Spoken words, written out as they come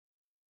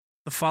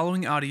The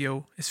following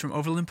audio is from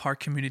Overland Park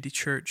Community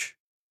Church.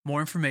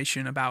 More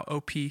information about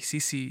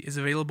OPCC is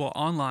available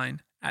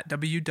online at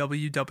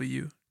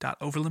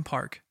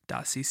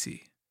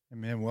www.overlandpark.cc.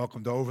 Amen.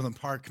 Welcome to Overland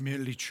Park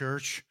Community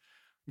Church.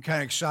 I'm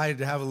kind of excited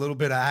to have a little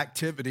bit of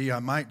activity. I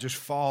might just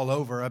fall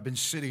over. I've been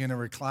sitting in a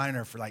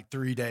recliner for like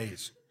 3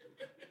 days.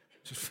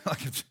 So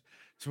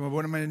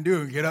what am I going to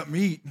do? Get up and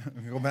eat?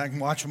 Go back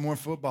and watch more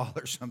football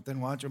or something,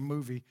 watch a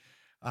movie.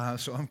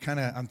 So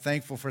I'm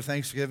thankful for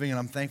Thanksgiving, and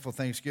I'm thankful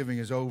Thanksgiving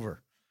is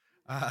over.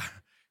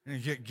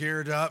 And get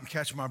geared up and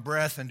catch my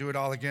breath and do it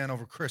all again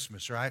over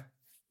Christmas, right?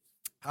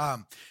 I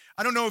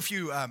don't know if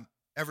you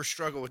ever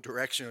struggle with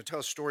direction. I'll tell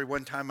a story.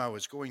 One time I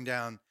was going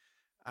down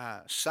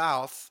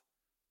south.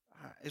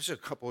 It was a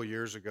couple of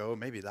years ago,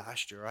 maybe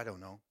last year, I don't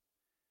know.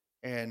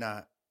 And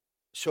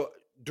so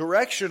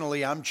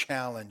directionally, I'm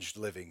challenged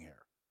living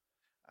here.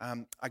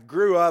 I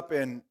grew up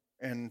in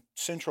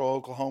central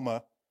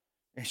Oklahoma,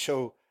 and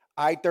so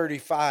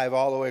I-35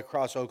 all the way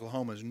across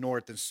Oklahoma is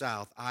north and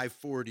south.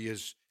 I-40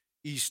 is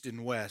east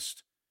and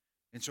west.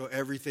 And so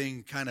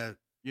everything kind of,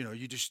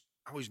 you just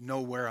always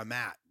know where I'm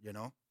at, I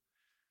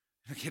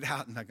get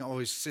out and I can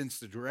always sense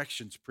the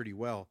directions pretty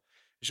well.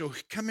 So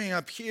coming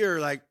up here,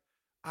 like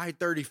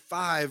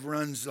I-35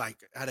 runs like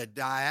at a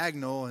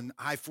diagonal and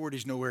I-40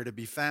 is nowhere to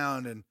be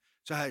found. And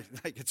so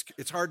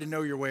it's hard to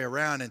know your way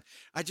around. And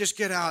I just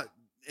get out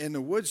in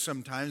the woods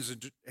sometimes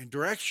and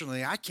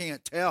directionally I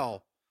can't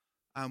tell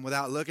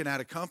without looking at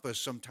a compass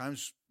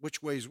sometimes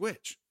which way is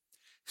which.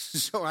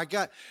 So I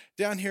got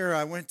down here,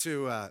 I went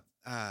to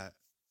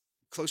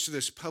close to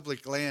this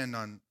public land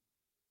on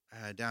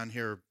down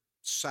here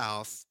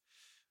south.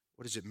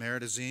 What is it,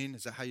 Meridazine?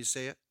 Is that how you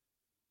say it?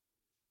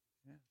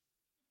 Yeah.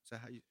 Is that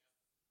how you?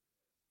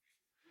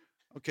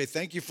 Okay,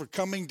 thank you for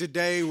coming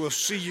today. We'll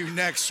see you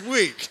next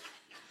week.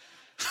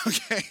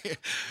 Okay.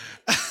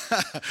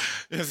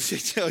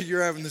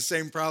 You're having the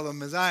same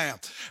problem as I am.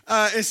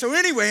 And so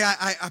anyway,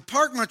 I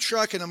park my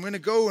truck and I'm going to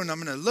go and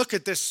I'm going to look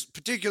at this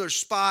particular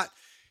spot.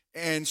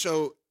 And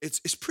so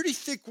it's pretty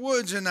thick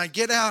woods, and I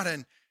get out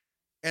and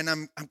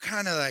I'm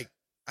kind of like,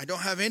 I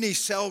don't have any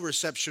cell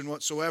reception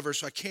whatsoever,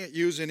 so I can't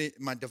use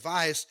my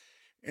device.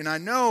 And I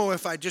know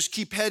if I just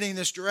keep heading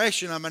this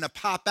direction, I'm going to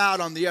pop out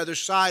on the other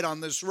side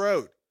on this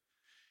road.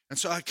 And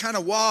so I kind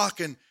of walk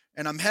and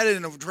I'm headed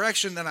in a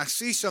direction, and I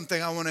see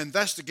something I want to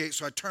investigate.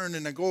 So I turn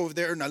and I go over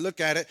there and I look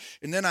at it,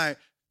 and then I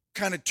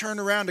kind of turn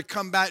around to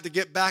come back to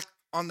get back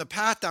on the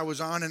path I was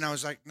on, and I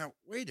was like, no,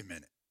 wait a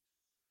minute.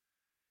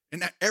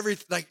 And I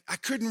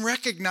couldn't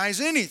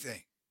recognize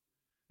anything.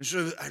 And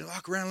so I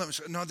walk around and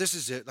no, this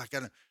is it. I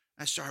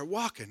started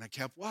walking. I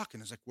kept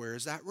walking. I was like, where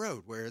is that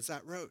road? Where is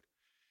that road?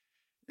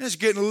 And I was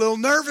getting a little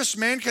nervous,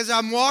 man, because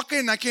I'm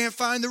walking. I can't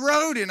find the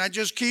road. And I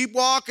just keep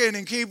walking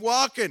and keep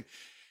walking.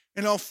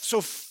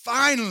 So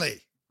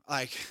finally,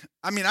 I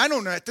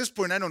don't know, at this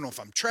point, I don't know if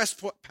I'm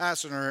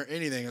trespassing or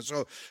anything. And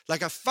so, I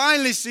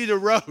finally see the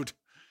road.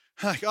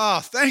 I'm like,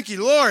 oh, thank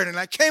you, Lord. And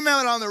I came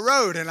out on the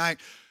road, and I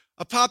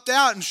popped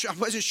out, and I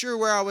wasn't sure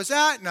where I was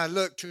at. And I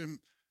looked to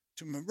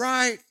my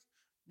right,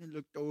 and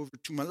looked over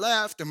to my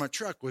left, and my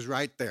truck was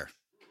right there.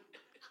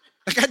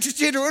 I just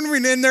did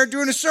went in there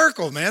doing a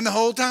circle, man, the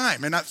whole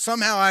time. And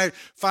somehow I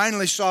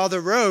finally saw the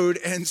road.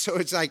 And so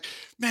it's like,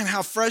 man,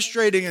 how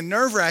frustrating and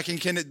nerve-wracking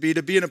can it be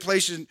to be in a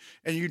place and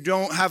you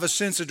don't have a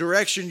sense of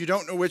direction. You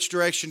don't know which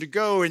direction to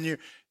go. And you're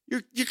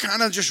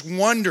kind of just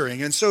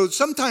wondering. And so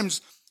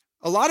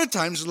a lot of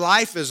times,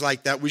 life is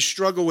like that. We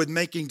struggle with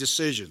making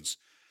decisions.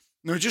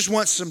 We just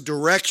want some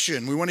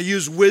direction. We want to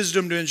use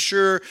wisdom to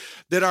ensure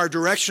that our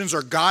directions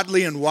are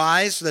godly and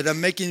wise, that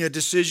I'm making a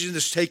decision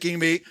that's taking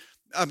me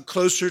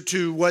closer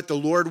to what the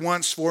Lord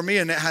wants for me,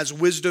 and it has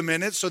wisdom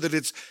in it so that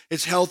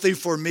it's healthy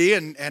for me,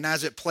 and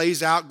as it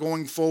plays out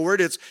going forward,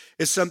 it's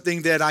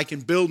something that I can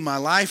build my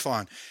life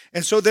on.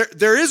 And so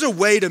there is a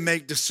way to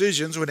make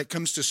decisions when it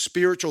comes to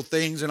spiritual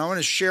things, and I want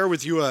to share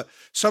with you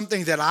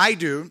something that I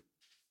do.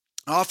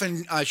 I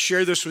often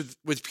share this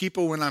with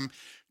people when I'm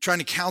trying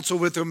to counsel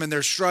with them and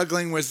they're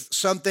struggling with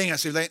something. I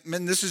say,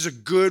 man, this is a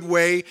good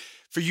way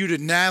for you to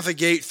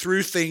navigate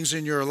through things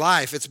in your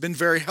life. It's been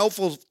very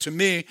helpful to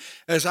me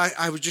as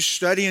I was just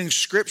studying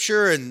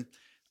scripture, and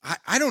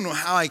I don't know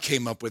how I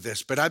came up with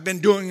this, but I've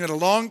been doing it a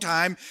long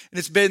time, and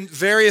it's been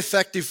very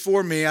effective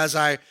for me as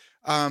I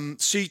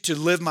seek to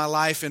live my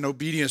life in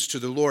obedience to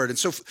the Lord. And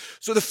so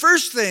the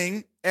first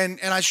thing, and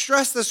I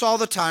stress this all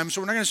the time,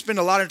 so we're not going to spend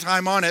a lot of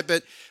time on it,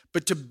 but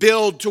to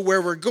build to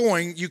where we're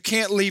going, you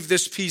can't leave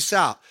this piece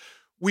out.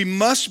 We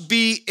must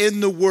be in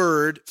the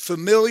Word,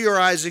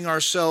 familiarizing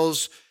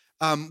ourselves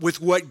with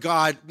what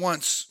God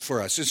wants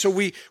for us. And so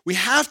we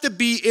have to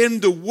be in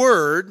the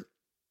Word,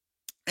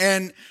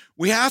 and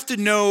we have to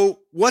know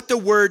what the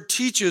Word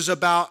teaches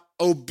about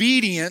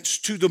obedience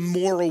to the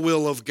moral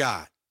will of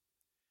God.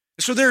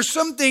 So there are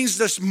some things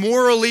that's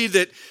morally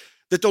that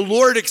the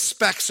Lord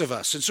expects of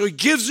us. And so He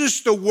gives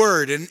us the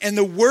Word, and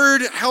the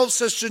Word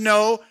helps us to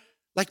know,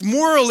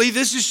 morally,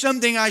 this is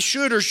something I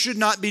should or should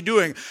not be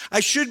doing. I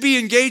should be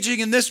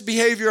engaging in this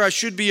behavior. I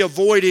should be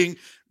avoiding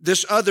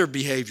this other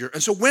behavior.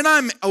 And so when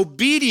I'm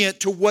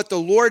obedient to what the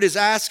Lord is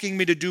asking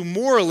me to do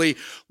morally,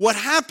 what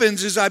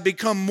happens is I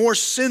become more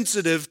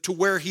sensitive to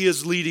where he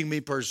is leading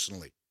me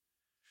personally.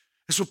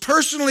 And so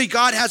personally,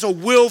 God has a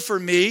will for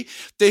me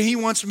that he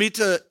wants me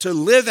to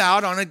live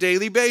out on a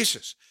daily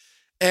basis.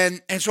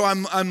 And so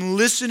I'm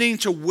listening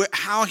to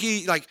how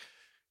he,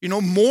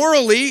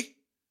 morally,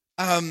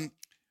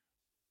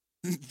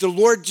 the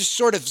Lord just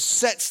sort of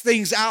sets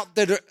things out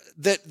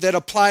that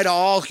apply to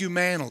all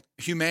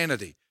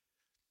humanity.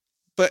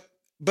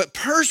 But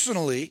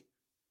personally,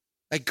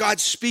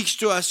 God speaks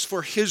to us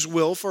for his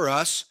will for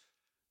us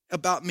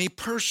about me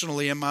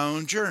personally in my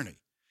own journey.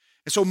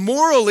 And so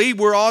morally,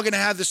 we're all going to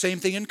have the same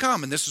thing in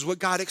common. This is what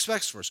God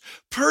expects for us.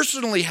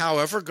 Personally,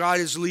 however, God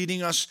is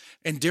leading us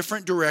in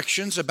different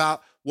directions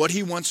about what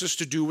he wants us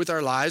to do with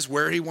our lives,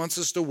 where he wants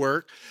us to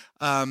work,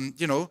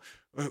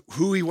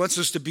 who he wants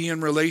us to be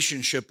in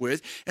relationship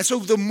with. And so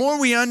the more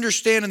we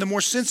understand and the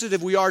more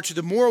sensitive we are to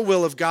the moral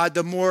will of God,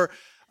 the more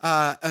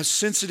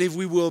sensitive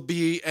we will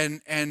be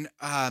and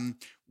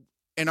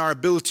our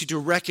ability to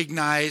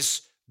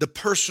recognize the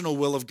personal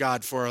will of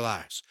God for our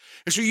lives.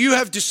 And so you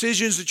have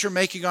decisions that you're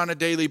making on a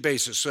daily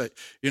basis. So,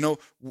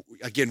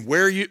 again,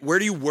 where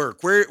do you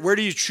work? Where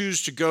do you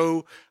choose to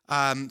go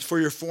for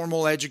your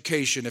formal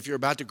education if you're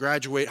about to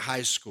graduate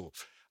high school?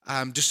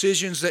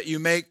 Decisions that you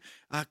make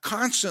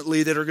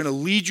constantly that are going to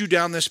lead you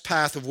down this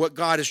path of what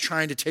God is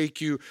trying to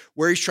take you,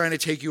 where he's trying to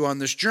take you on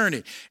this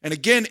journey. And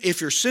again,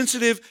 if you're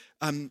sensitive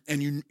and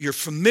you're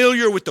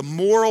familiar with the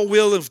moral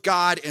will of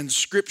God and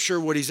Scripture,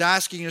 what he's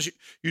asking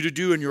you to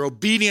do, and you're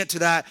obedient to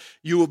that,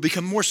 you will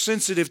become more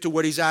sensitive to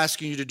what he's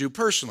asking you to do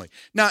personally.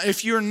 Now,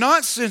 if you're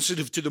not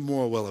sensitive to the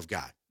moral will of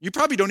God, you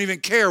probably don't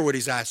even care what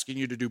he's asking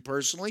you to do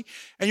personally,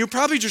 and you're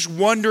probably just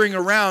wandering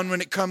around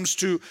when it comes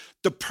to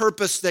the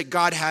purpose that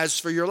God has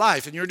for your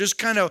life, and you're just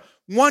kind of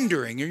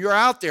wondering, and you're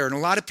out there, and a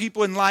lot of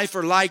people in life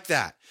are like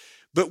that.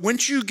 But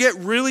once you get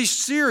really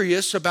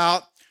serious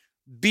about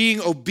being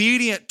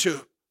obedient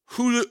to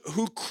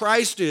who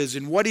Christ is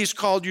and what he's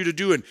called you to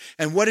do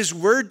and what his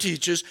word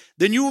teaches,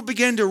 then you will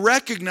begin to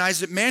recognize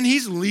that, man,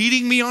 he's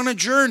leading me on a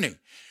journey.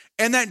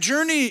 And that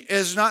journey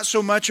is not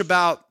so much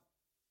about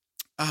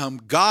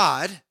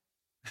God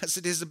as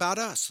it is about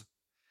us.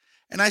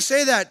 And I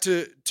say that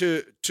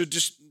to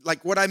just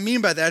like, what I mean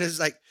by that is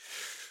like,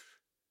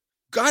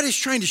 God is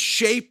trying to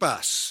shape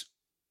us.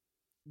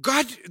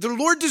 The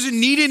Lord doesn't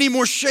need any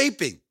more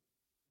shaping.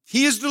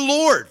 He is the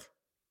Lord.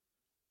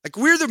 Like,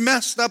 we're the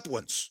messed up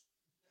ones.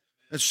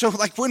 And so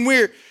like when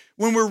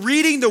we're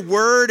reading the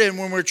word and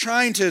when we're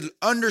trying to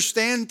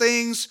understand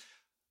things,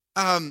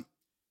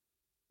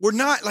 we're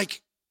not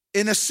like,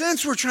 in a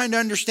sense, we're trying to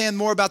understand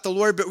more about the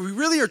Lord, but we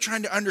really are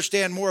trying to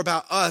understand more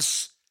about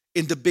us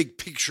in the big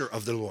picture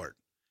of the Lord.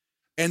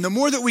 And the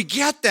more that we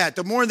get that,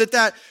 the more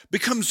that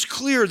becomes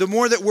clear, the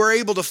more that we're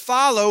able to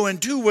follow and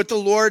do what the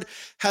Lord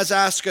has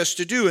asked us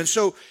to do. And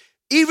so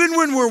even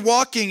when we're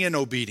walking in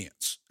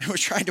obedience, and we're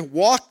trying to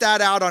walk that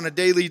out on a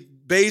daily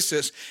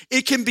basis,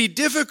 it can be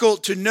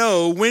difficult to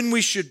know when we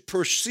should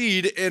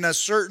proceed in a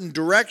certain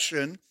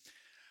direction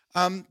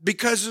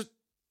because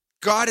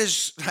God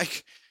is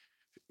like,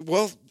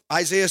 well,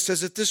 Isaiah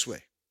says it this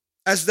way: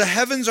 as the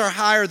heavens are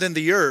higher than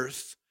the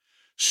earth,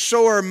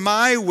 so are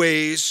my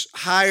ways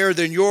higher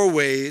than your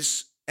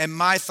ways and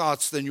my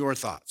thoughts than your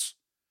thoughts.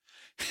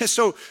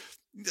 So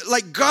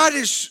like God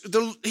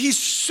he's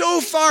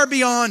so far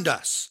beyond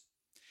us.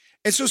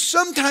 And so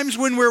sometimes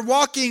when we're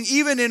walking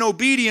even in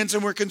obedience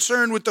and we're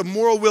concerned with the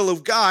moral will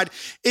of God,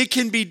 it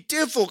can be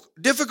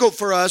difficult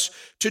for us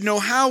to know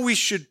how we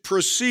should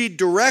proceed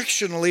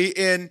directionally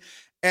and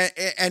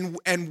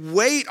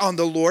wait on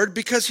the Lord,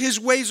 because his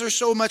ways are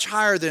so much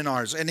higher than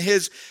ours and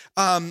his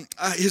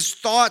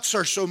thoughts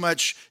are so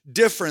much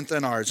different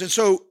than ours. And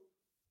so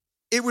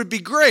it would be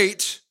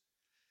great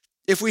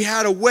if we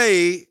had a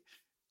way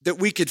that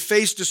we could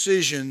face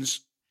decisions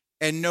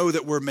and know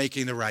that we're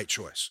making the right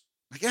choice.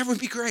 Like, that would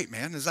be great,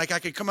 man. It's like I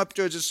could come up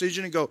to a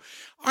decision and go,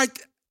 all right,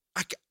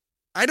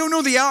 I don't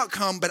know the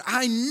outcome, but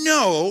I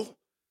know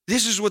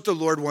this is what the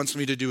Lord wants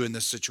me to do in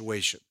this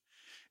situation.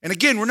 And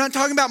again, we're not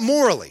talking about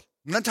morally.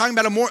 I'm not talking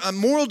about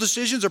moral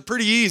decisions are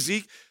pretty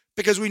easy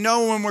because we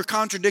know when we're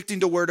contradicting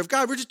the word of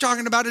God. We're just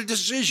talking about a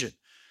decision.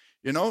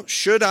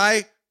 Should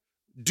I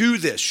do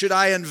this? Should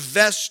I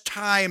invest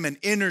time and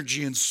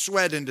energy and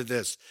sweat into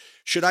this?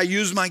 Should I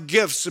use my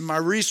gifts and my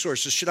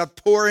resources? Should I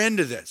pour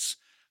into this?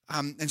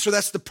 And so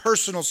that's the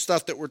personal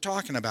stuff that we're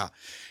talking about.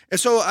 And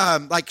so,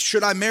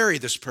 should I marry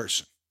this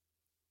person?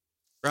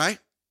 Right?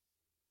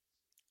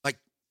 Like,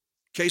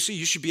 Casey,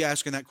 you should be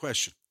asking that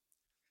question.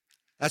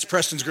 That's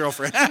Preston's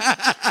girlfriend.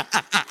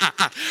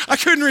 I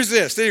couldn't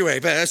resist.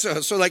 Anyway, but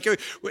so like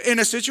in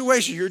a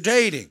situation, you're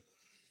dating.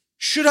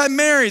 Should I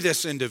marry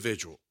this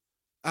individual?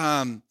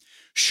 Is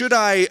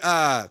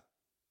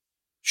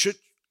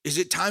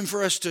it time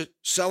for us to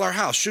sell our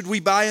house? Should we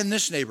buy in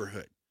this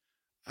neighborhood?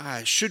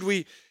 Should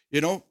we,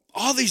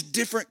 all these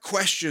different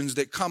questions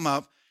that come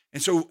up.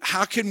 And so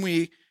how can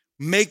we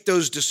make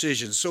those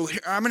decisions? So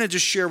I'm going to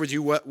just share with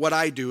you what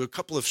I do, a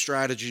couple of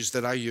strategies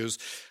that I use.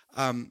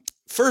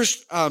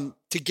 first, to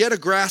get a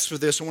grasp of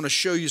this, I want to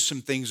show you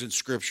some things in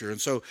Scripture. And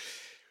so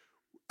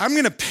I'm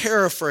going to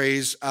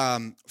paraphrase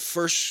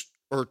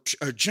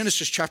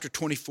Genesis chapter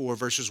 24,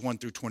 verses 1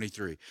 through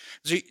 23.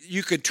 So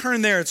you could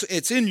turn there.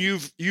 It's in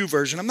U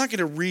version. I'm not going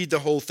to read the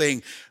whole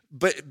thing,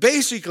 but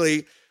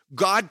basically,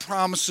 God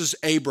promises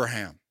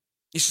Abraham.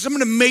 He says, I'm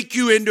going to make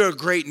you into a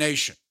great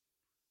nation.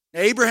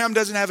 Now, Abraham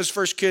doesn't have his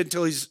first kid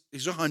until he's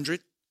 100.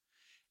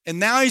 And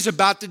now he's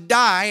about to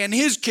die, and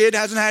his kid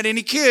hasn't had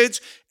any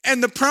kids.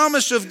 And the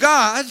promise of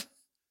God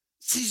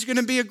is he's going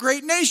to be a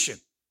great nation.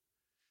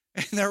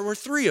 And there were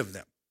 3 of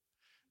them.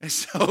 And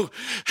so,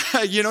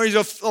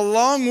 he's a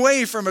long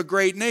way from a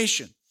great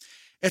nation.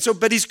 And so,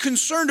 but he's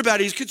concerned about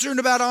it. He's concerned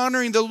about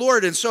honoring the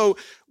Lord. And so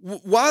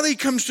while he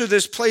comes to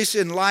this place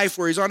in life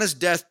where he's on his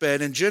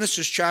deathbed in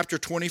Genesis chapter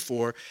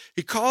 24,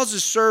 he calls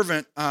his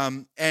servant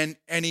and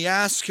he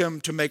asks him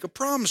to make a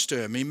promise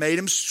to him. He made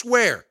him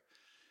swear.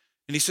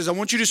 And he says, I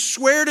want you to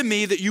swear to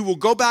me that you will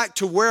go back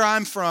to where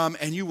I'm from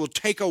and you will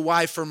take a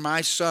wife for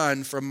my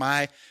son, from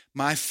my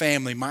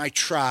family, my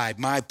tribe,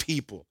 my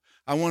people.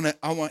 I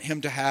want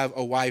him to have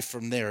a wife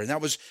from there. And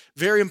that was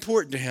very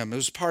important to him. It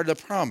was part of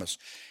the promise.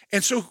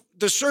 And so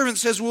the servant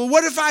says, well,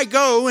 what if I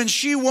go and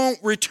she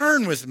won't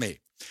return with me?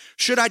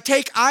 Should I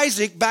take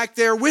Isaac back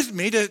there with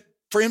me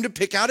for him to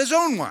pick out his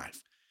own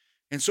wife?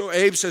 And so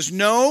Abe says,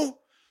 no,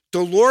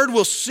 the Lord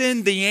will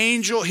send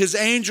his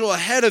angel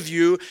ahead of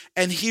you,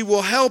 and he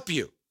will help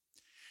you.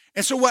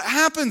 And so what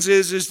happens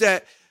is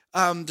that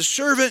the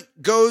servant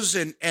goes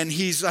and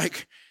he's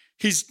like,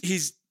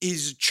 he's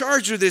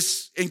charged with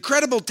this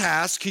incredible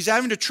task. He's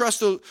having to trust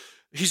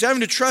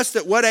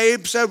that what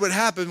Abe said would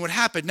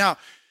happen. Now,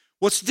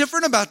 what's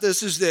different about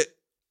this is that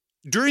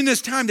during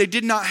this time, they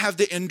did not have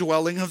the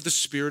indwelling of the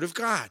Spirit of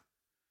God.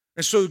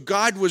 And so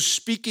God was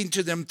speaking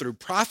to them through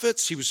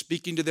prophets. He was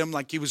speaking to them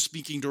like he was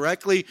speaking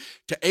directly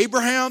to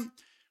Abraham.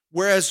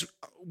 Whereas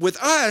with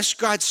us,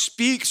 God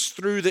speaks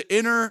through the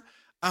inner,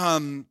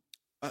 the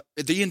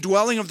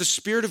indwelling of the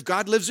Spirit of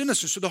God lives in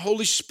us. And so the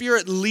Holy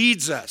Spirit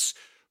leads us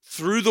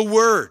through the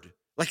Word.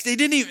 Like they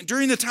didn't even,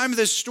 during the time of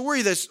this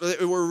story that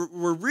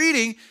we're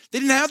reading, they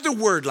didn't have the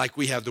Word like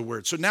we have the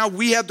Word. So now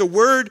we have the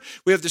Word,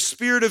 we have the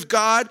Spirit of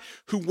God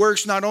who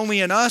works not only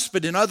in us,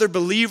 but in other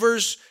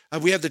believers.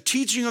 We have the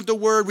teaching of the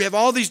Word. We have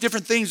all these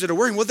different things that are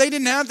working. Well, they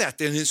didn't have that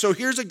then. And so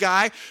here's a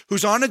guy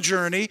who's on a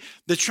journey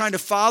that's trying to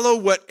follow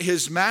what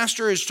his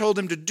master has told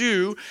him to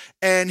do.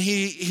 And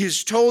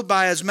he's told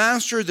by his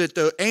master that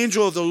the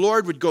angel of the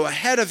Lord would go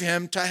ahead of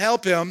him to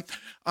help him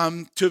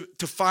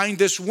to find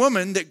this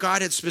woman that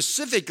God had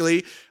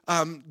specifically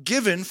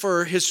given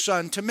for his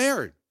son to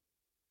marry.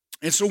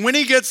 And so when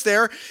he gets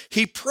there,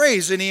 he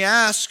prays and he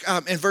asks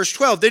in verse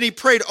 12, then he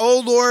prayed, O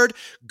Lord,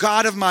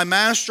 God of my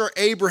master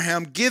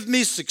Abraham, give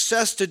me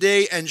success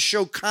today and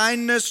show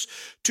kindness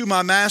to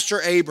my master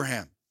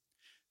Abraham.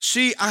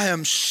 See, I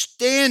am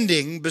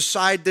standing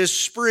beside this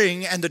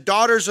spring, and the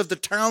daughters of the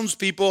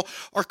townspeople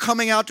are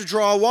coming out to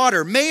draw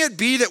water. May it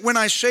be that when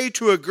I say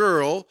to a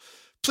girl,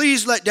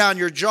 please let down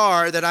your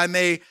jar that I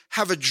may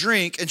have a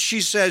drink, and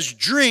she says,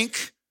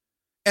 drink,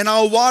 and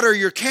I'll water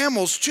your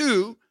camels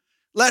too,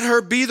 let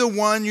her be the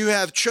one you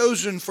have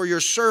chosen for your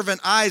servant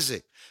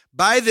Isaac.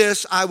 By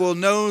this I will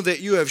know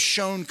that you have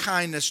shown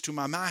kindness to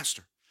my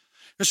master.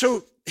 And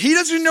so he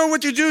doesn't know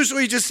what to do, so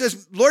he just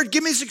says, Lord,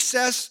 give me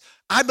success.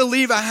 I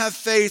believe, I have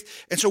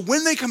faith. And so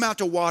when they come out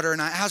to water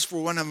and I ask for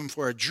one of them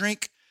for a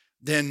drink,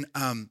 then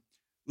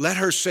let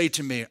her say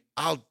to me,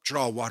 I'll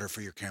draw water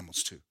for your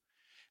camels too.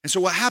 And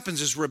so what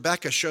happens is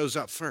Rebecca shows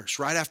up first,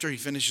 right after he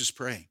finishes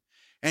praying.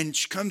 And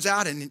she comes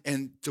out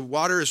and the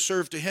water is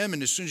served to him.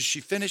 And as soon as she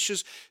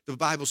finishes, the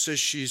Bible says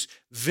she's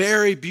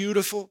very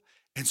beautiful.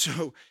 And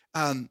so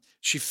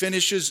she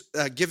finishes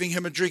giving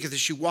him a drink, and then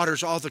she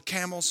waters all the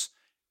camels.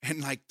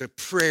 And like the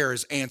prayer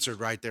is answered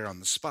right there on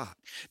the spot.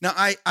 Now,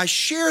 I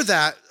share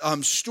that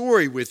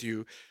story with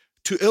you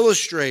to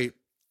illustrate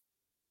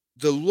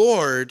the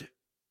Lord,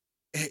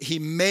 he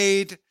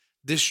made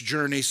this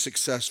journey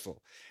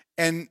successful.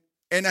 And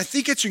I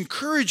think it's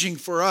encouraging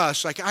for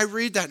us. Like I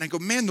read that and I go,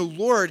 man, the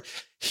Lord,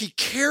 he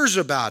cares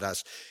about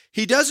us.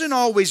 He doesn't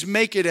always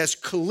make it as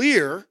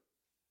clear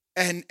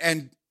and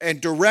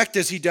direct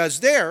as he does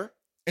there.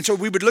 And so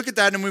we would look at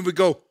that and we would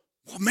go,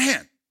 well,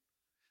 man,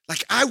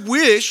 like I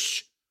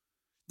wish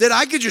that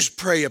I could just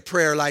pray a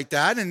prayer like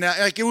that and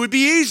like it would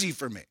be easy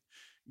for me.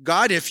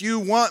 God, if you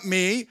want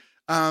me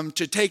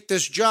to take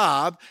this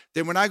job,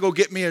 then when I go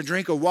get me a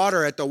drink of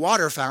water at the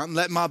water fountain,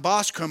 let my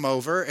boss come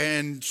over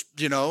and,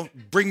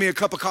 bring me a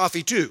cup of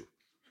coffee too,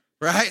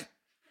 right?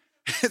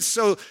 And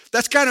so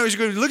that's kind of, as you're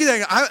going to look at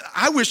that,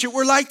 I wish it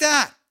were like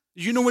that.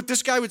 You know what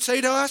this guy would say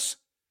to us?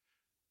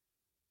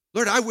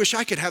 Lord, I wish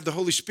I could have the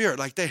Holy Spirit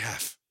like they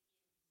have.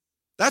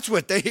 That's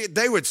what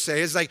they would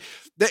say. It's like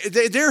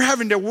they're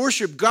having to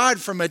worship God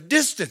from a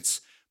distance,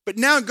 but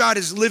now God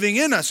is living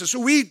in us. And so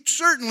we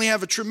certainly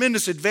have a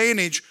tremendous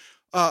advantage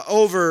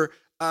over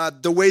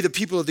the way the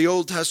people of the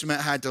Old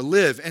Testament had to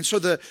live. And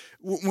so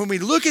when we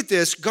look at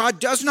this, God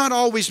does not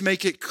always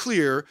make it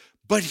clear,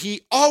 but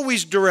he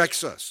always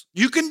directs us.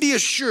 You can be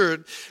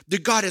assured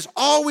that God is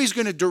always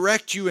going to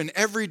direct you in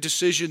every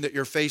decision that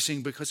you're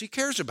facing because he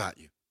cares about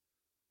you.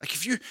 Like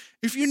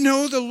if you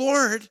know the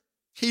Lord,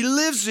 he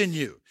lives in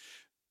you.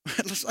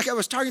 Like I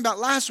was talking about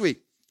last week,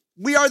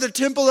 we are the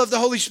temple of the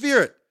Holy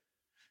Spirit.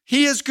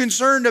 He is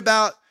concerned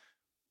about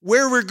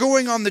where we're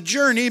going on the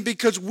journey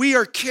because we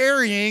are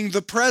carrying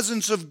the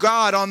presence of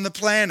God on the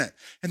planet.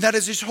 And that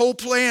is his whole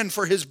plan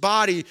for his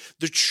body,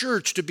 the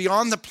church, to be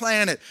on the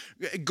planet,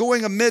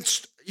 going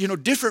amidst,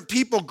 different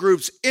people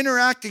groups,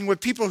 interacting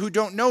with people who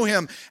don't know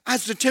him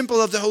as the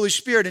temple of the Holy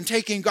Spirit and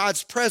taking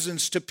God's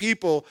presence to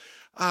people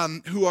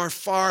who are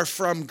far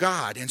from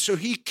God. And so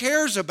he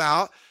cares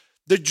about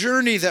the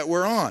journey that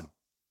we're on.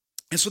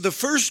 And so the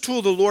first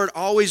tool the Lord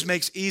always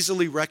makes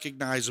easily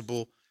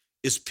recognizable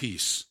is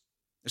peace.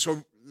 And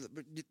so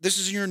this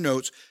is in your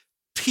notes.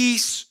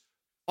 Peace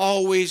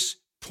always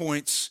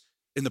points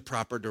in the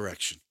proper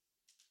direction.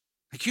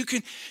 Like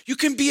you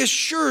can be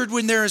assured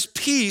when there is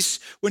peace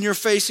when you're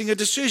facing a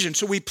decision.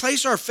 So we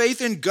place our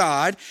faith in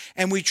God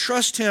and we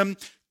trust him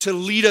to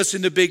lead us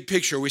in the big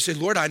picture. We say,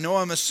 Lord, I know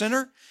I'm a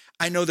sinner.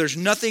 I know there's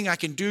nothing I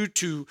can do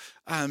to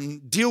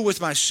deal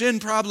with my sin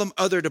problem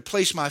other to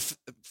place my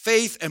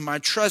faith and my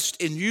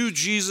trust in you,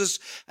 Jesus,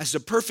 as the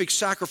perfect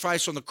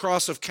sacrifice on the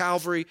cross of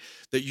Calvary,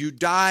 that you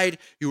died,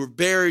 you were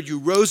buried, you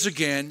rose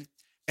again.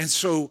 And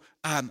so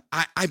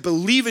I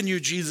believe in you,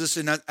 Jesus.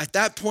 And at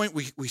that point,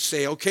 we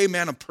say, okay,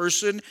 man, a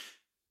person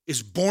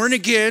is born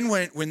again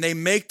when they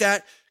make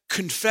that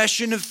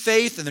confession of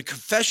faith and the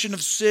confession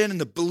of sin and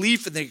the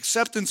belief and the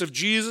acceptance of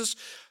Jesus,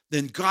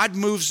 then God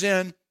moves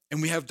in.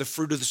 And we have the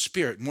fruit of the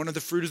Spirit. And one of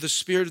the fruit of the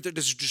Spirit that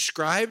is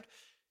described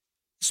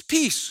is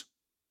peace,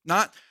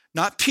 not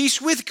peace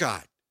with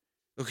God.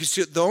 Okay,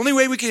 so the only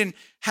way we can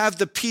have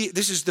the peace,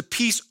 this is the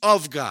peace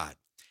of God.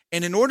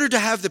 And in order to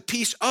have the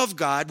peace of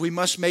God, we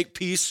must make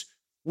peace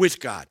with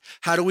God.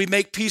 How do we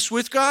make peace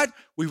with God?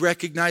 We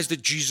recognize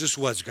that Jesus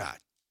was God.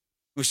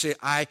 We say,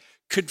 I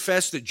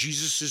confess that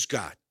Jesus is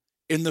God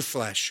in the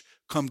flesh,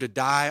 come to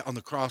die on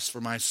the cross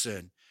for my sin.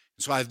 And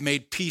so I've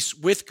made peace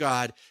with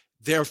God.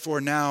 Therefore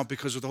now,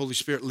 because of the Holy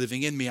Spirit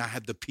living in me, I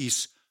have the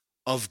peace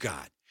of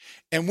God.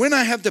 And when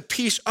I have the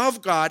peace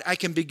of God, I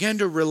can begin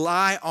to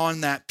rely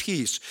on that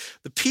peace.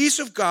 The peace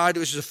of God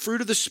is the fruit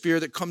of the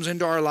Spirit that comes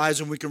into our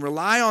lives, and we can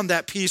rely on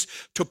that peace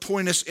to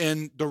point us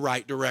in the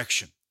right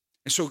direction.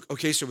 And so,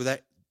 okay, so with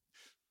that,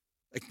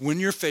 like when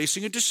you're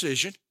facing a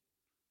decision,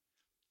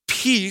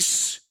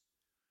 peace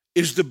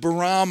is the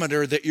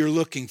barometer that you're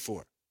looking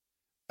for.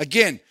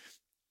 Again,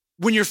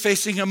 when you're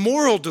facing a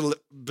moral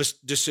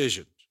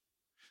decision,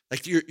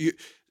 like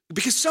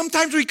because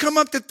sometimes we come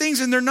up to things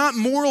and they're not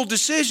moral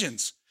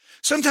decisions.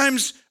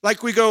 Sometimes,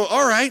 like we go,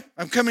 all right,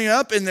 I'm coming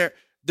up and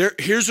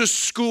here's a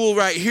school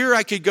right here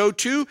I could go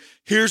to.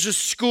 Here's a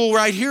school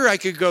right here I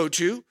could go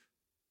to.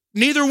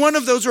 Neither one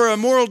of those are a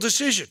moral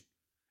decision.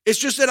 It's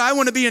just that I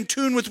want to be in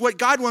tune with what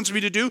God wants me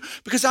to do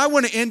because I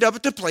want to end up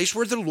at the place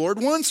where the Lord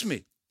wants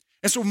me.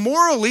 And so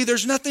morally,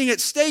 there's nothing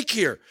at stake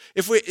here.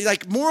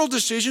 Moral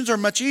decisions are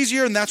much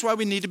easier, and that's why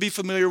we need to be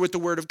familiar with the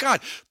Word of God.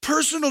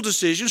 Personal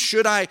decisions,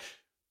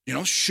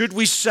 should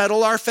we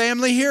settle our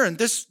family here in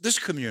this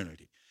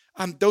community?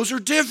 Those are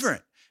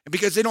different. And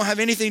because they don't have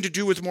anything to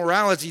do with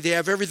morality, they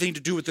have everything to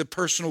do with the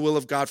personal will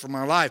of God for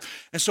my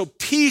life. And so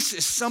peace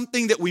is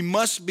something that we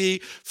must be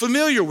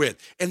familiar with.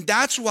 And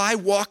that's why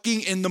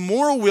walking in the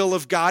moral will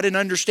of God and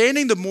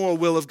understanding the moral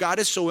will of God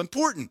is so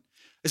important.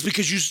 It's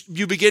because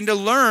you begin to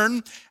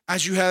learn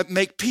as you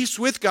make peace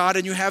with God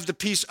and you have the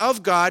peace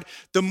of God,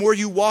 the more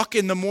you walk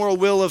in the moral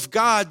will of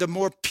God, the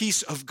more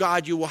peace of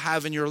God you will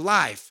have in your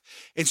life.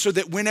 And so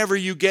that whenever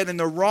you get in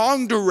the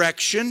wrong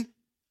direction,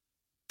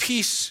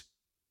 peace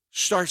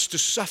starts to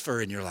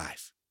suffer in your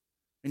life.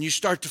 And you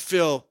start to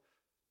feel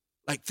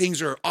like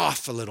things are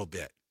off a little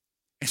bit.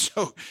 And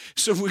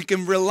so we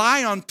can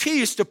rely on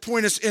peace to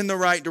point us in the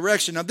right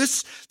direction. Now,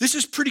 this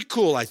is pretty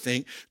cool, I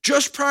think.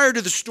 Just prior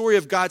to the story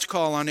of God's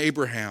call on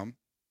Abraham,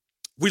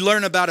 we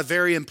learn about a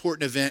very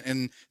important event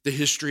in the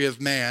history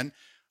of man,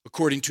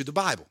 according to the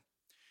Bible.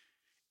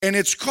 And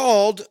it's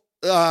called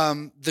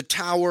the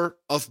Tower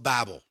of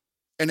Babel.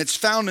 And it's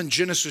found in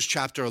Genesis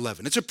chapter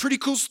 11. It's a pretty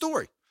cool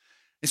story.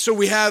 And so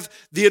we have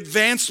the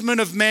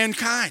advancement of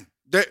mankind.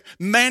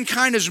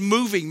 Mankind is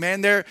moving,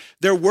 man.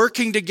 They're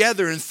working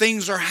together and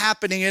things are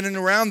happening in and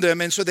around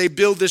them. And so they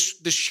build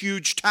this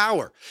huge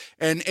tower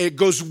and it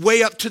goes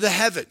way up to the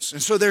heavens.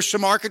 And so there's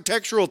some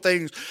architectural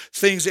things,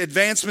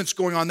 advancements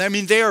going on there. I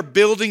mean, they are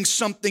building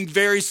something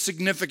very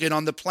significant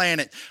on the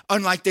planet,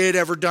 unlike they had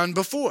ever done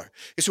before.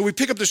 And so we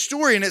pick up the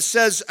story and it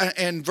says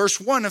in verse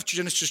 1 of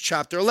Genesis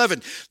chapter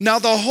 11, now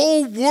the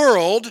whole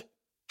world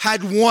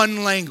had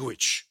one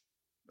language.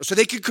 So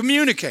they could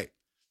communicate.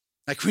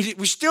 Like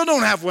we still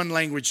don't have one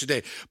language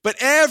today, but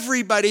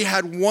everybody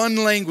had one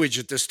language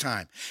at this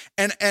time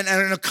and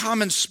a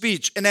common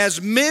speech. And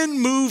as men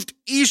moved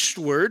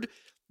eastward,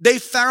 they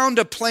found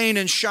a plain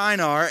in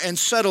Shinar and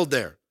settled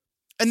there.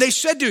 And they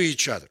said to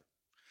each other,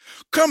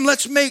 come,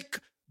 let's make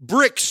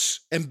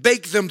bricks and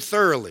bake them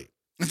thoroughly.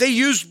 They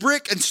used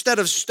brick instead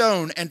of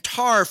stone and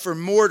tar for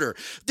mortar.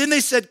 Then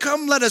they said,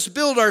 come, let us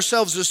build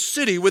ourselves a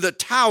city with a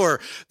tower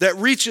that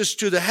reaches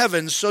to the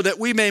heavens so that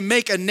we may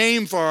make a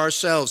name for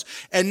ourselves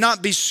and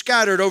not be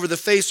scattered over the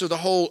face of the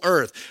whole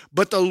earth.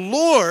 But the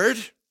Lord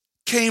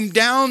came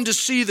down to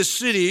see the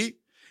city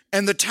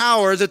and the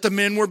tower that the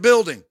men were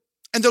building.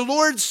 And the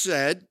Lord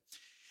said,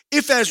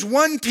 if as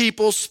one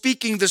people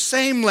speaking the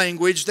same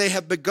language they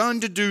have begun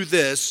to do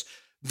this,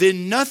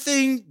 then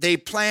nothing they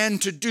plan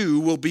to do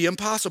will be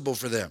impossible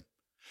for them.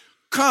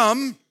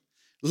 Come,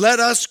 let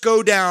us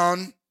go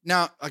down.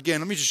 Now,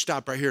 again, let me just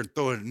stop right here and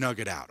throw a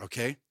nugget out,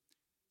 okay?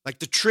 Like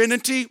the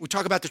Trinity, we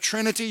talk about the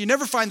Trinity. You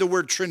never find the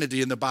word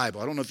Trinity in the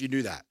Bible. I don't know if you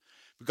knew that.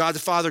 But God the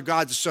Father,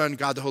 God the Son,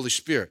 God the Holy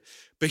Spirit.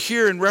 But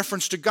here in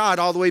reference to God,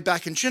 all the way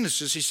back in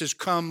Genesis, he says,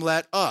 come,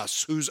 let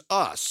us. Who's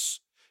us?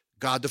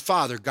 God the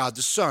Father, God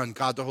the Son,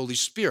 God the Holy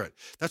Spirit.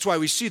 That's why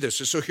we see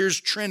this. And so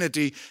here's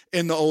Trinity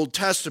in the Old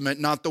Testament,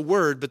 not the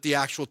word, but the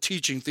actual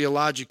teaching.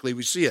 Theologically,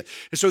 we see it.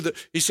 And so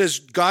he says,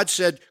 God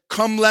said,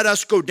 come, let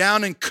us go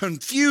down and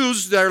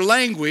confuse their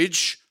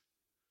language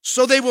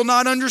so they will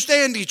not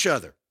understand each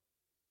other.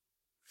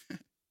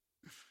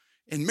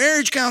 And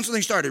marriage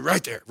counseling started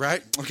right there,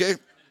 right? Okay.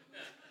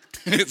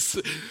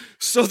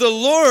 So the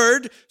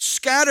Lord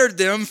scattered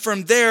them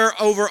from there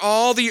over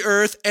all the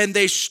earth, and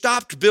they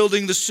stopped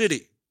building the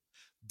city.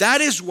 That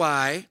is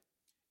why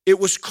it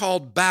was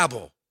called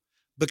Babel,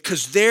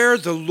 because there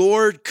the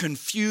Lord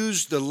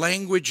confused the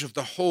language of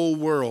the whole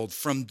world.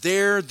 From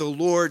there, the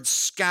Lord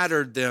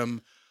scattered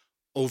them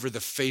over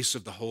the face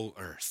of the whole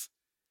earth.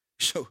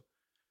 So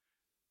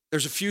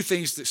there's a few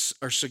things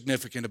that are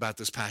significant about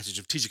this passage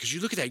of teaching, because you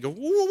look at that and go,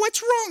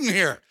 what's wrong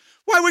here?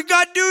 Why would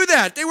God do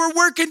that? They were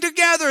working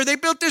together. They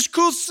built this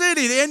cool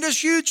city. They had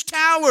this huge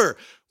tower.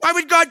 Why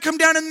would God come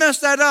down and mess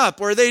that up?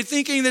 Or are they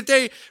thinking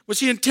that was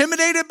he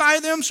intimidated by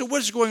them? So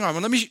what is going on?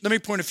 Well, let me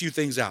point a few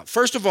things out.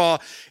 First of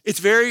all,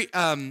 it's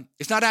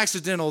not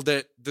accidental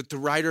that the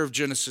writer of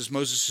Genesis,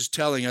 Moses, is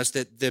telling us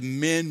that the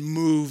men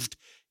moved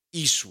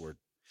eastward.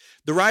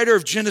 The writer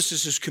of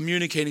Genesis is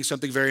communicating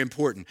something very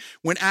important.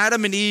 When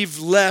Adam and Eve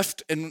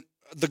left in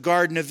the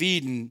Garden of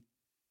Eden,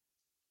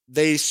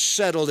 they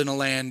settled in a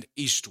land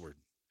eastward.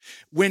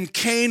 When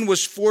Cain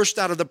was forced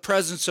out of the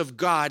presence of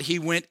God, he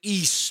went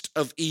east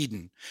of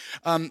Eden.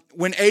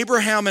 When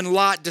Abraham and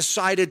Lot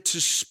decided to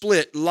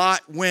split,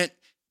 Lot went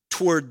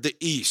toward the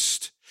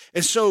east.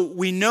 And so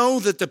we know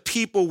that the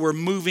people were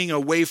moving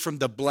away from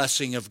the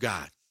blessing of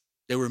God.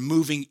 They were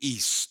moving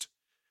east,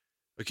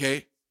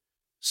 okay?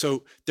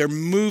 So they're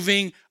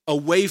moving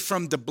away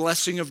from the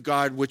blessing of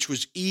God, which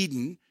was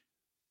Eden,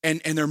 and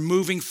they're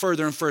moving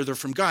further and further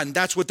from God. And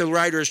that's what the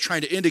writer is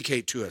trying to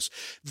indicate to us.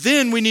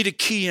 Then we need to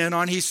key in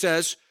on, he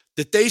says,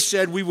 that they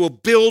said, we will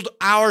build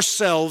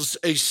ourselves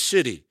a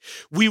city.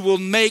 We will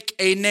make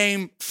a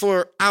name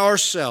for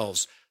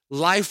ourselves.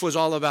 Life was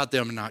all about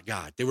them and not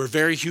God. They were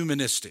very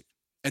humanistic.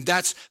 And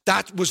that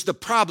was the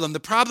problem.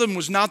 The problem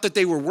was not that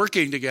they were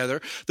working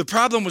together. The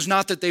problem was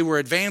not that they were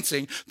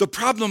advancing. The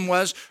problem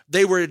was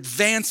they were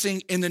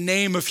advancing in the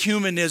name of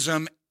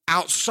humanism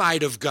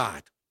outside of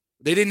God.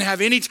 They didn't have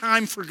any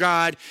time for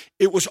God.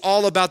 It was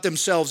all about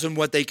themselves and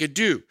what they could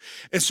do.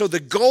 And so the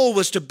goal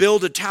was to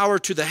build a tower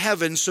to the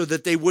heavens so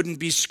that they wouldn't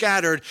be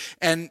scattered.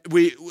 And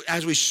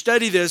as we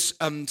study this,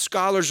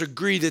 scholars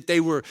agree that they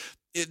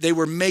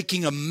were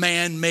making a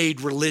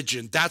man-made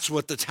religion. That's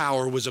what the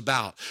tower was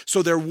about.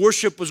 So their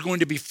worship was going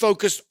to be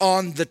focused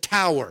on the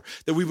tower,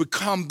 that we would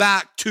come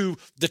back to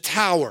the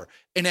tower.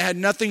 And it had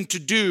nothing to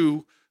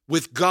do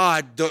with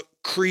God, the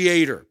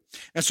creator.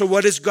 And so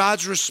what is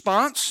God's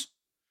response?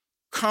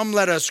 Come,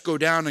 let us go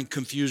down and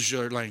confuse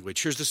your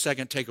language. Here's the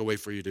second takeaway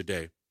for you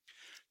today.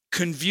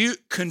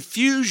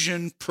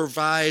 Confusion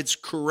provides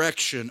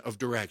correction of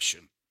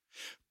direction.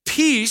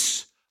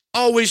 Peace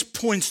always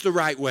points the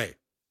right way.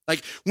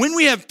 Like when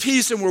we have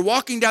peace and we're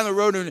walking down the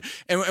road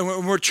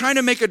and we're trying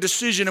to make a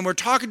decision and we're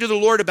talking to the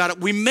Lord about it,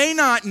 we may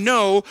not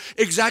know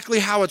exactly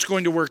how it's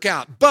going to work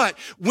out. But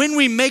when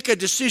we make a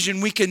decision,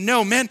 we can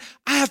know, man,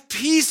 I have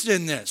peace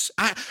in this.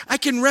 I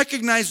can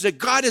recognize that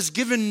God has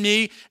given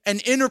me an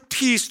inner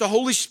peace, the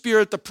Holy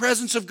Spirit, the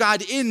presence of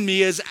God in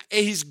me as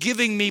he's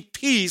giving me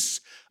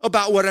peace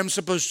about what I'm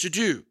supposed to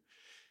do.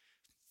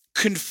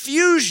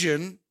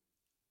 Confusion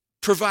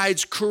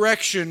provides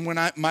correction when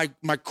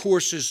my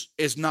course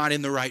is not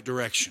in the right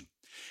direction.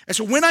 And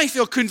so when I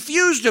feel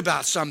confused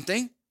about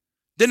something,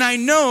 then I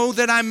know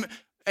that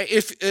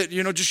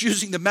just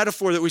using the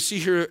metaphor that we see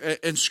here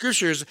in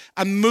scriptures,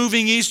 I'm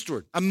moving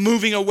eastward. I'm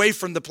moving away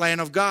from the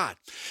plan of God.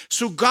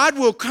 So God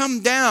will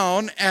come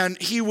down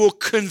and he will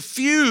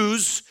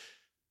confuse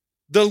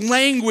the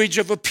language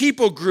of a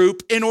people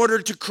group in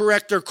order to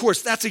correct their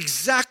course. That's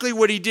exactly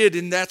what he did,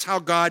 and that's how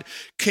God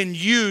can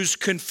use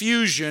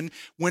confusion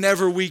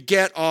whenever we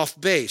get off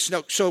base.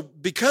 Now, so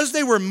because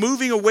they were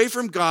moving away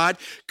from God,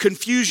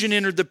 confusion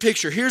entered the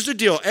picture. Here's the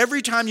deal.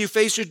 Every time you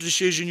face a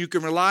decision, you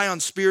can rely on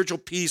spiritual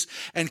peace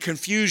and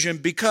confusion,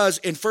 because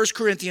in 1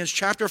 Corinthians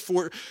chapter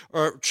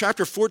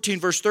 14,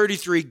 verse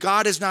 33,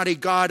 God is not a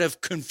God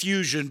of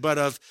confusion, but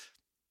of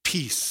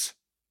peace.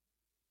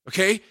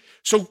 Okay?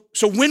 So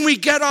when we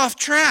get off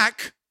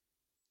track,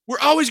 we're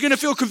always going to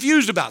feel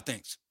confused about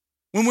things.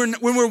 When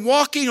we're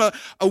walking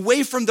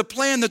away from the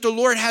plan that the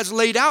Lord has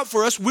laid out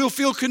for us, we'll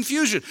feel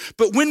confusion.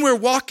 But when we're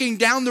walking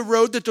down the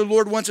road that the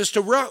Lord wants us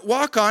to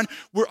walk on,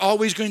 we're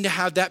always going to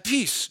have that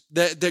peace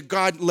that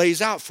God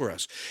lays out for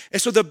us.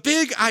 And so the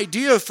big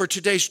idea for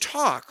today's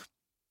talk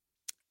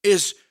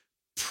is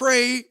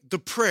pray the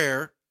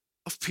prayer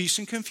of peace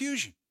and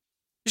confusion.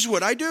 This is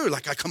what I do.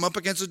 Like I come up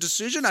against a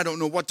decision, I don't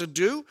know what to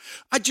do.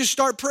 I just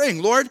start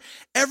praying. Lord,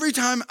 every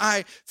time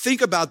I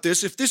think about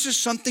this, if this is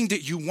something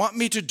that you want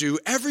me to do,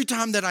 every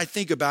time that I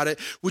think about it,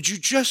 would you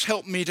just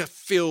help me to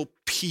feel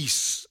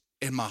peace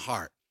in my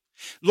heart?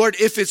 Lord,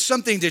 if it's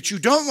something that you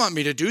don't want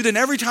me to do, then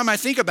every time I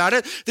think about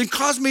it, then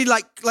cause me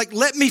like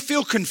let me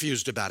feel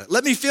confused about it.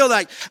 Let me feel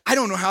like I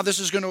don't know how this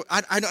is going to,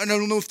 I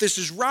don't know if this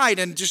is right,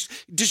 and just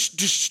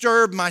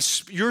disturb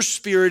your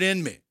spirit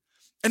in me.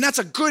 And that's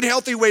a good,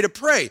 healthy way to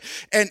pray.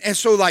 And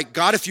so like,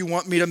 God, if you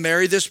want me to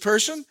marry this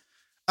person,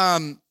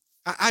 I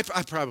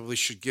probably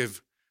should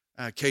give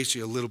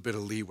Casey a little bit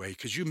of leeway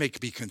because you may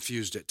be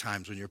confused at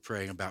times when you're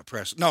praying about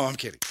press. No, I'm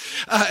kidding.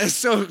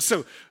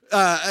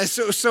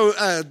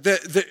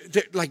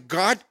 Like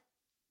God,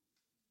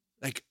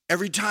 like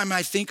every time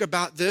I think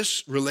about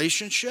this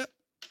relationship,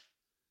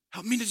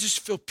 help me to just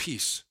feel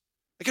peace.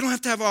 Like I don't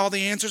have to have all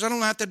the answers. I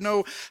don't have to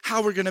know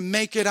how we're going to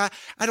make it. I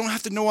don't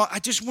have to know. I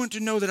just want to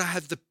know that I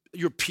have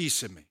your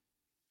peace in me.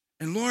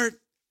 And Lord,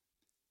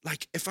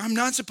 like if I'm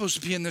not supposed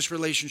to be in this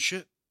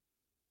relationship,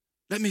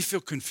 let me feel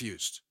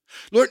confused.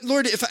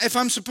 Lord, if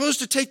I'm supposed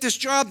to take this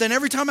job, then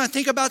every time I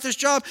think about this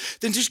job,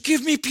 then just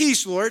give me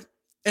peace, Lord,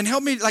 and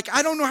help me. Like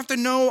I don't have to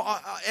know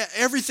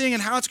everything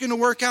and how it's going to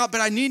work out,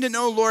 but I need to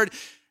know, Lord,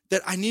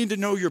 that I need to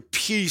know your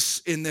peace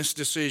in this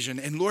decision.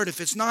 And Lord, if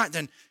it's not,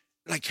 then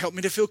like help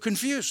me to feel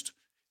confused.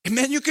 And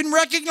man, you can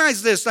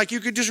recognize this. Like you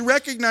could just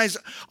recognize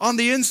on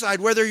the inside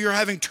whether you're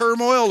having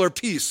turmoil or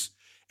peace.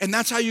 And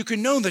that's how you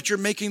can know that you're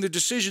making the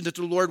decision that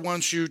the Lord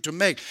wants you to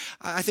make.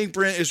 I think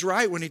Brent is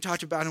right when he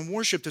talked about in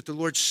worship that the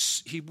Lord,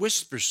 he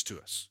whispers to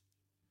us.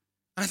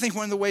 And I think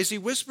one of the ways he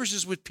whispers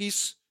is with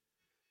peace,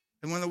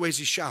 and one of the ways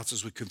he shouts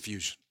is with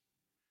confusion.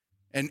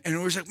 And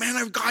we're like,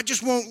 man, God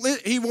just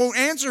he won't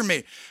answer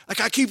me. Like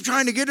I keep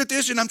trying to get at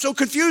this and I'm so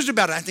confused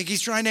about it. I think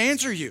he's trying to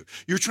answer you.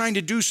 You're trying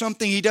to do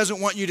something he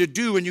doesn't want you to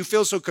do and you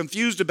feel so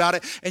confused about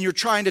it, and you're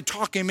trying to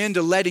talk him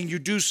into letting you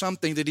do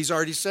something that he's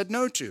already said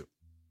no to.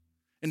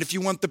 And if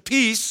you want the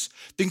peace,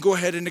 then go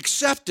ahead and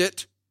accept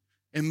it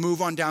and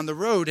move on down the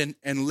road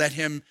and let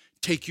him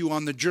take you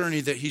on the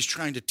journey that he's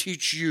trying to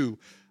teach you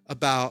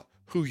about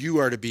who you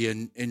are to be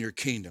in your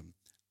kingdom.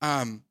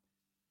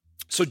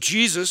 So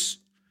Jesus,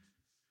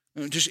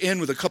 just end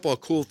with a couple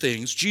of cool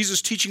things.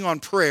 Jesus teaching on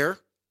prayer.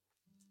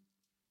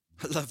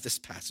 I love this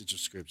passage of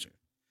scripture.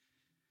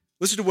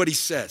 Listen to what he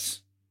says.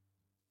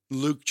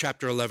 Luke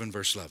chapter 11,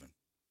 verse 11.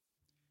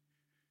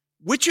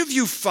 Which of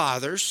you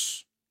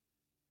fathers,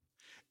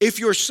 if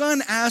your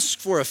son asks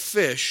for a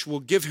fish,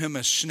 will give him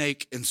a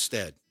snake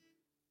instead?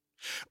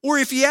 Or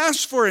if he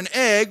asks for an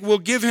egg, will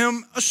give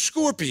him a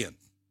scorpion?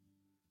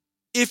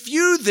 If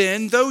you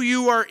then, though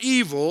you are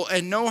evil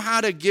and know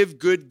how to give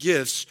good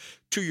gifts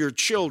to your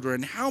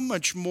children, how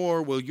much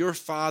more will your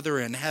Father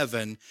in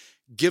heaven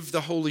give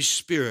the Holy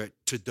Spirit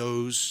to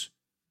those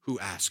who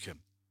ask him?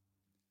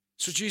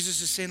 So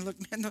Jesus is saying, look,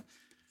 man,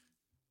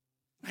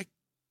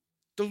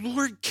 the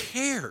Lord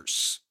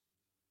cares.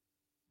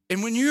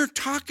 And when you're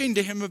talking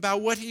to him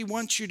about what he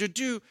wants you to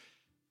do,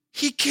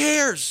 he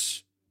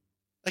cares.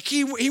 Like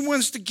he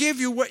wants to give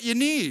you what you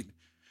need.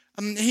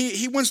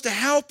 He wants to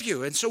help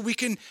you. And so we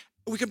can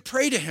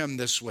pray to him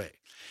this way.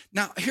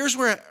 Now, here's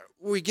where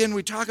we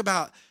talk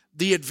about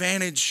the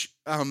advantage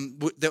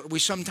that we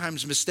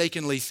sometimes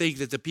mistakenly think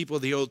that the people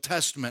of the Old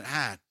Testament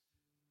had.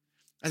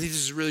 I think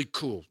this is really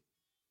cool.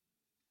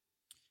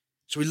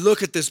 So we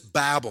look at this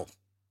Babel,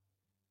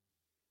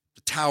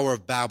 the Tower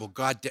of Babel.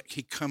 God,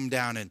 he come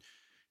down and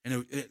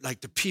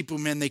like the people,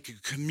 man, they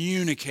could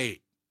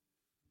communicate.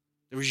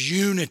 There was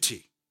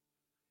unity.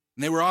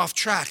 And they were off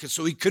track, and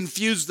so he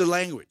confused the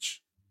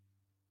language.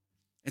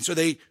 And so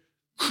they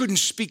couldn't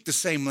speak the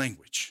same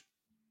language.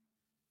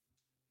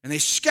 And they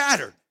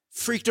scattered,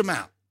 freaked them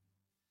out.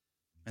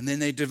 And then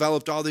they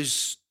developed all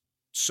these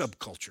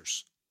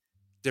subcultures,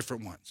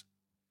 different ones.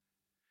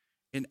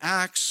 In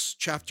Acts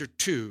chapter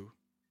 2,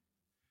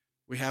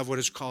 we have what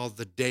is called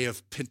the Day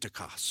of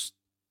Pentecost.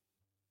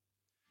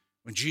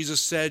 When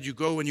Jesus said, you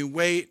go and you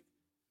wait,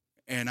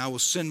 and I will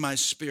send my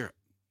Spirit.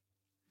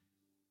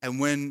 And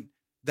when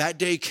that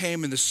day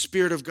came and the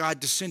Spirit of God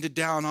descended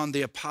down on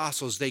the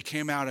apostles, they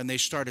came out and they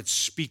started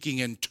speaking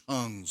in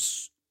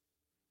tongues.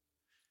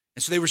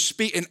 And so they were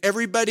speaking, and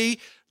everybody,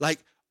 like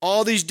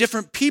all these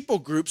different people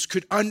groups,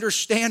 could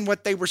understand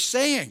what they were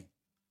saying.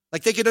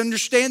 Like they could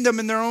understand them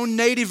in their own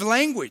native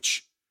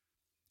language.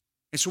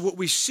 And so what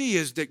we see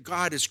is that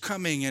God is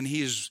coming and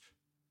he is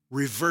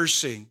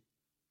reversing,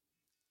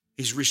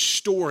 he's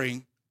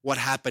restoring what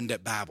happened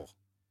at Babel.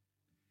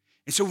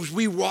 And so as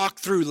we walk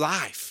through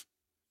life,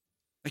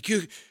 Like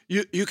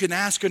you can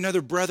ask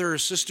another brother or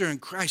sister in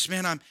Christ,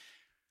 man,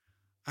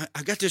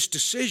 I got this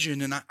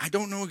decision and I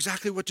don't know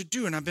exactly what to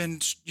do. And I've been,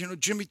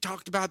 Jimmy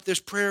talked about this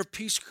prayer of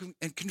peace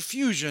and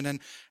confusion. And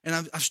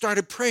I've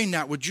started praying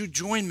that. Would you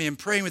join me in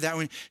praying with that?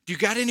 Do you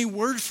got any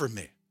word for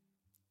me?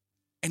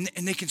 And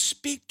they can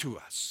speak to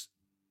us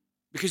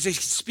because they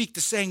speak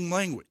the same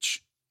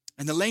language.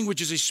 And the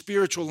language is a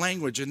spiritual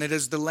language. And it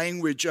is the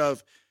language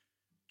of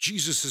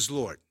Jesus is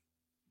Lord.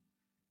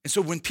 And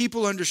so when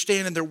people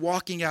understand and they're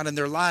walking out in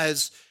their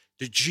lives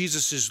that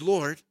Jesus is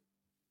Lord,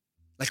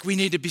 like we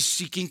need to be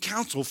seeking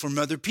counsel from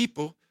other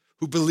people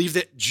who believe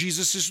that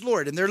Jesus is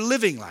Lord and they're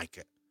living like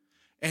it.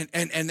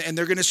 And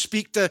they're going to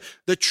speak the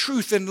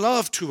truth and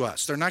love to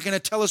us. They're not going to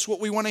tell us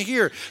what we want to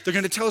hear. They're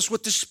going to tell us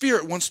what the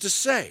Spirit wants to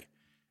say.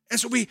 And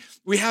so we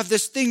have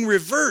this thing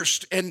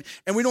reversed and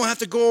we don't have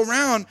to go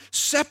around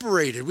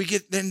separated.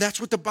 Then that's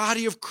what the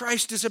body of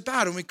Christ is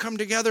about. And we come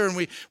together and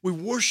we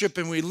worship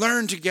and we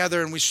learn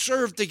together and we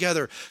serve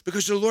together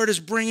because the Lord is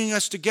bringing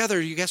us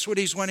together. You guess what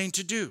he's wanting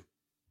to do?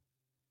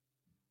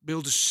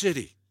 Build a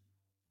city.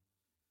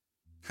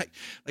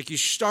 Like you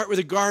start with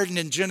a garden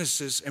in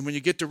Genesis, and when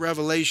you get to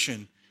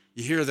Revelation,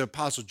 you hear the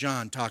Apostle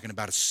John talking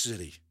about a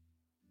city.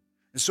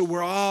 And so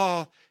we're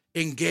all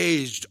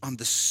engaged on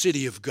the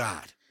city of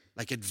God,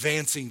 like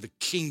advancing the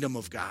kingdom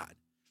of God.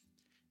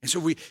 And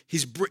so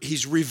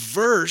he's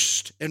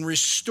reversed and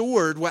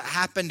restored what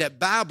happened at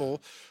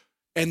Babel.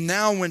 And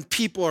now when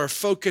people are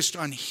focused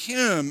on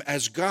him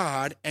as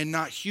God and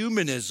not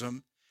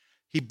humanism,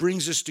 he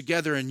brings us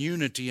together in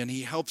unity and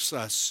he helps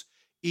us,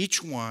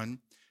 each one,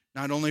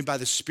 not only by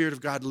the Spirit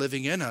of God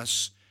living in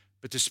us,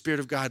 but the Spirit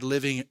of God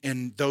living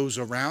in those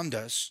around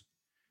us.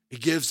 He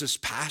gives us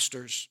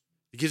pastors.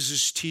 He gives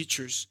us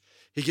teachers.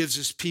 He gives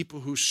us people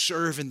who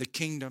serve in the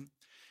kingdom.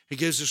 He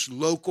gives us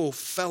local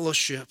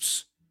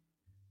fellowships.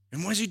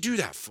 And what does he do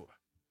that for?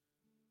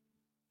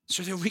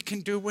 So that we can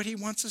do what he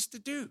wants us to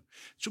do.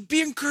 So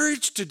be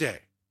encouraged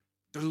today.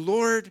 The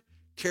Lord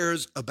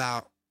cares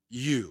about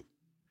you.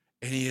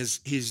 And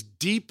he's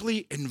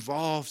deeply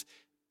involved.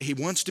 He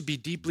wants to be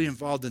deeply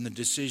involved in the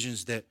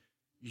decisions that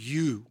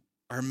you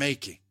are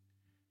making.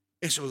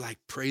 And so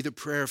pray the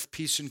prayer of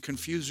peace and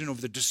confusion over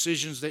the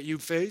decisions that you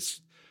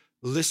face.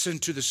 Listen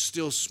to the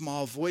still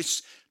small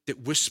voice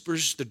that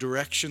whispers the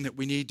direction that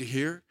we need to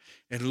hear.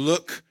 And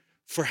look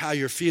for how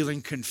you're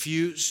feeling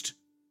confused.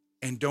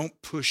 And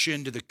don't push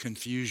into the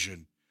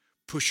confusion.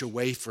 Push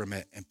away from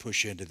it and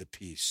push into the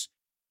peace.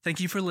 Thank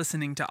you for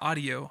listening to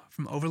audio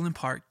from Overland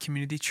Park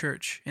Community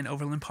Church in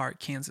Overland Park,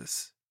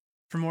 Kansas.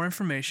 For more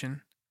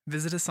information,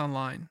 visit us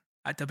online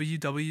at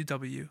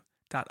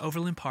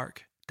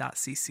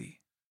www.overlandpark.cc.